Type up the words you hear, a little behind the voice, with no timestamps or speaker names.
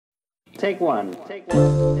Take one. Take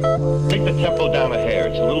the tempo down a hair.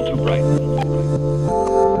 It's a little too bright.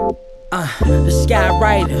 The sky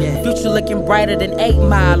rider, future looking brighter than 8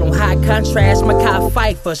 Mile on high contrast. Makai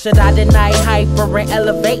Pfeiffer. Should I deny hyper and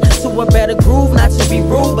elevate to a better groove? Not to be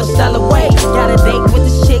rude, but style away. Got a date with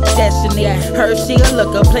this chick Destiny. Heard she a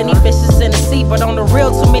looker, plenty fishes in the sea, but on the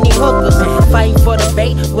real, too many hookers. Fighting for the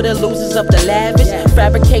bait with the losers up the lavish.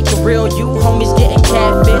 Fabricate the real you, homies getting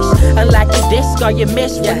catfish. Unlike a disc, all you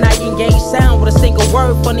miss when I engage sound with a single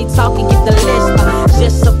word. Funny talking, get the list.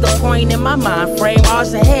 Just up the point in my mind frame.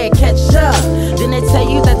 Ours ahead, catch up. Then they tell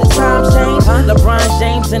you that the time changed. LeBron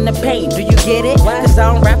James in the paint, do you get it? Cause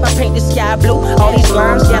I don't rap, I paint the sky blue. All these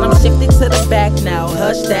lines got them shifted to the back now.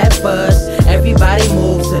 Hush that buzz. Everybody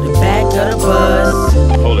move to the back of the bus.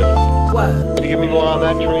 Hold it. What? Can you give me more on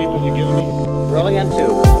that trade? Can you give me? Rolling on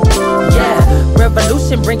 2. Yeah,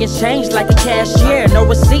 revolution bringing change like a cashier. No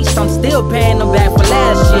receipts, I'm still paying them back for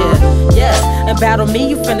last year. Yeah, and battle me,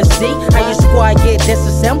 you finna see how your squad get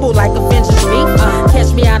disassembled like Avengers beef.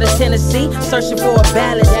 Catch me out of Tennessee, searching for a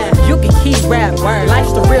balance. You can keep rap,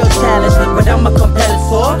 life's the real challenge, but I'm a competitor.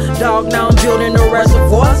 Dog, now I'm building a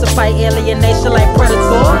reservoir to fight alienation like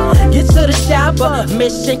Predator. Get to the shopper,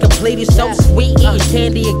 mission completed, so sweet. Eating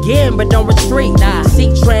candy again, but don't retreat.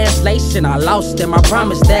 Seek translation, I lost him, I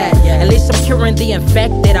promise that. At least I'm curing the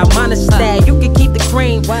infected, I'm honest that. You can keep the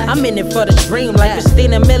cream, I'm in it for the dream. Like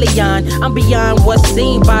Christina Milian, I'm beyond what's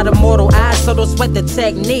seen by the mortal eye, so don't sweat the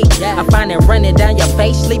technique. I find it running down your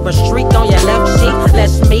face, leave a streak on your left cheek.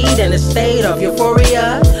 Let's meet in a state of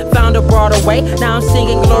euphoria. Found a broader way, now I'm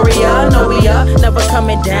singing Gloria. No, we up, never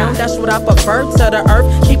coming down. That's what I prefer to the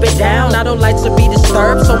earth, keep it down. I don't like to be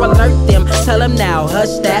disturbed, so alert them. Tell them now,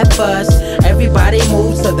 hush that fuss. Everybody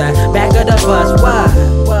move to the back of the bus. What?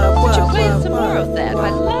 Would you play some more of that? I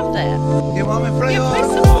love that. You want me to play Play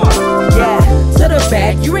some more. Yeah, to the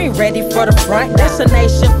back, you ain't ready for the front.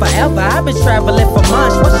 Destination forever, I've been traveling for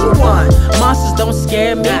months. What you want? Monsters don't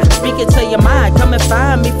scare me. Speak it to your mind, come and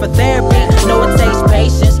find me for therapy. Know it takes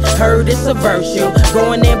patience, heard it's a virtue.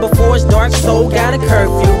 Going in before it's dark, soul got a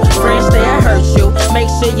curfew. Friends say I hurt you, make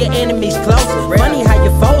sure your enemies close. Funny how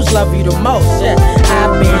your foes love you the most.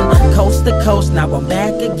 I've been coast to coast, now I'm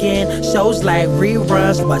back again. Shows like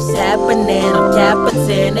reruns, what's happening? I'm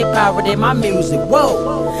Capitan, they pirated my music,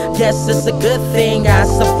 whoa. Guess it's a good thing, I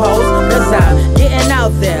suppose, cause I'm getting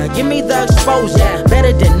out there, give me the exposure.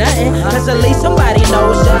 Better than nothing, cause at least somebody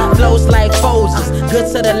knows ya. Flows like Foses, good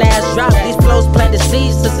to the last drop. These flows plant the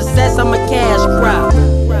seeds to success, I'm a cash crop.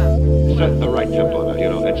 Set the right tempo now, you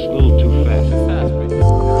know, it's a little too fast.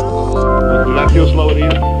 Do that feel slow to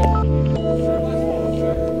you?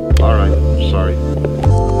 Alright, sorry.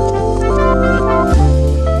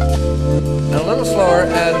 A little slower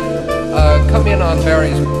and come in on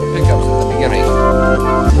Barry's pickups at the beginning.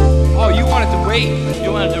 Oh, you wanted to wait.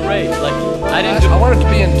 You wanted to rate. Like, I didn't do I wanted to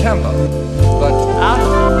be in tempo, but out.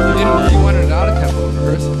 you didn't. You wanted it out of tempo in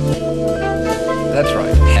rehearsal. That's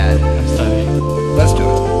right. Yeah, I'm sorry. Let's do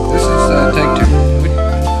it. This is take 2.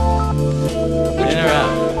 In or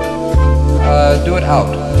out? Do it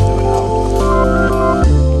out.